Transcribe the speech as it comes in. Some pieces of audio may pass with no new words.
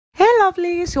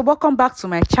Lovelies, you're welcome back to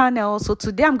my channel. So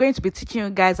today I'm going to be teaching you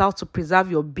guys how to preserve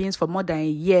your beans for more than a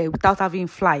year without having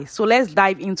flies. So let's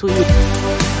dive into it.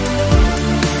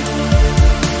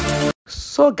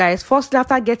 So guys, firstly,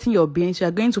 after getting your beans,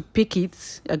 you're going to pick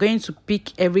it. You're going to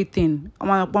pick everything.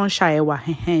 You're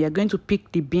going to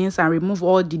pick the beans and remove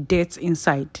all the dirt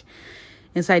inside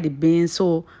the beans.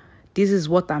 So this is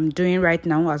what I'm doing right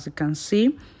now, as you can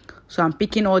see. So I'm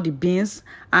picking all the beans,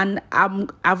 and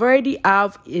I've already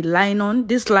have a nylon.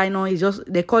 This nylon is just,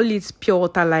 they call it pure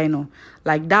water nylon,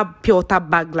 like that pure water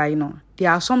bag nylon. There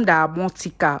are some that are more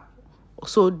thicker.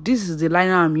 So this is the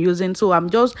nylon I'm using. So I'm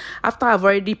just, after I've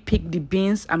already picked the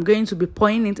beans, I'm going to be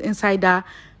pouring it inside that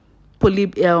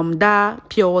that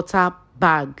pure water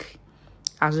bag,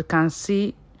 as you can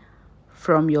see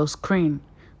from your screen.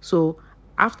 So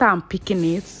after I'm picking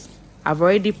it, I've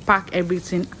already packed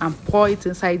everything and pour it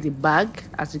inside the bag.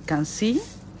 As you can see,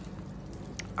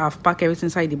 I've packed everything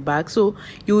inside the bag. So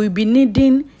you will be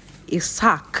needing a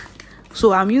sack.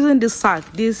 So I'm using this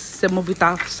sack, this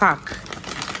semovita sack.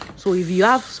 So if you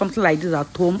have something like this at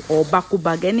home, or bako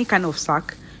bag, any kind of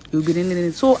sack, you'll be needing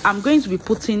it. So I'm going to be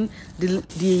putting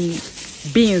the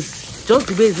beans, just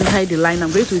the way it's inside the line.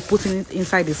 I'm going to be putting it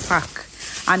inside the sack,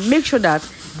 and make sure that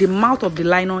the mouth of the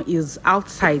nylon is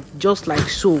outside, just like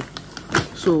so.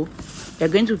 So you're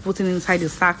going to be putting inside the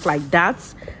sack like that.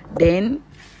 Then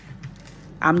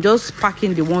I'm just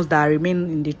packing the ones that remain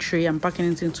in the tray. I'm packing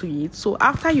it into it. So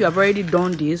after you have already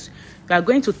done this, you are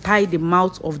going to tie the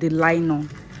mouth of the nylon.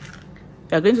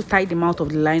 You are going to tie the mouth of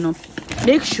the nylon.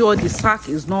 Make sure the sack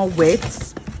is not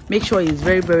wet. Make sure it's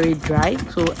very, very dry.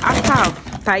 So after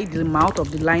I've tied the mouth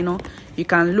of the nylon, you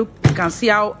can see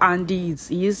how handy it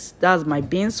is. That's my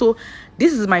beans. So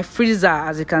this is my freezer,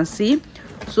 as you can see.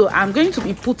 So I'm going to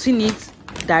be putting it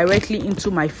directly into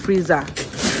my freezer.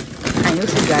 Can you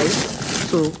see, guys?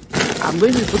 So I'm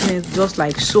going to be putting it just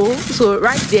like so. So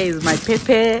right there is my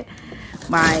pepper,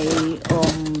 my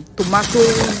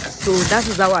tomatoes. So that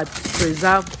is how I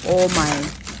preserve all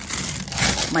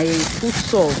my food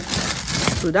stuff.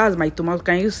 So that's my tomato.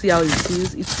 Can you see how it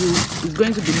is? It's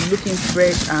going to be looking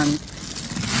fresh and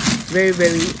very,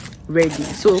 very ready.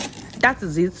 So that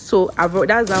is it. So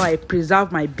that's how I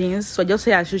preserve my beans. So I just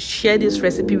say I should share this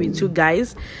recipe with you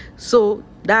guys. So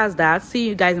that's that. See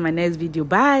you guys in my next video.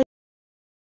 Bye.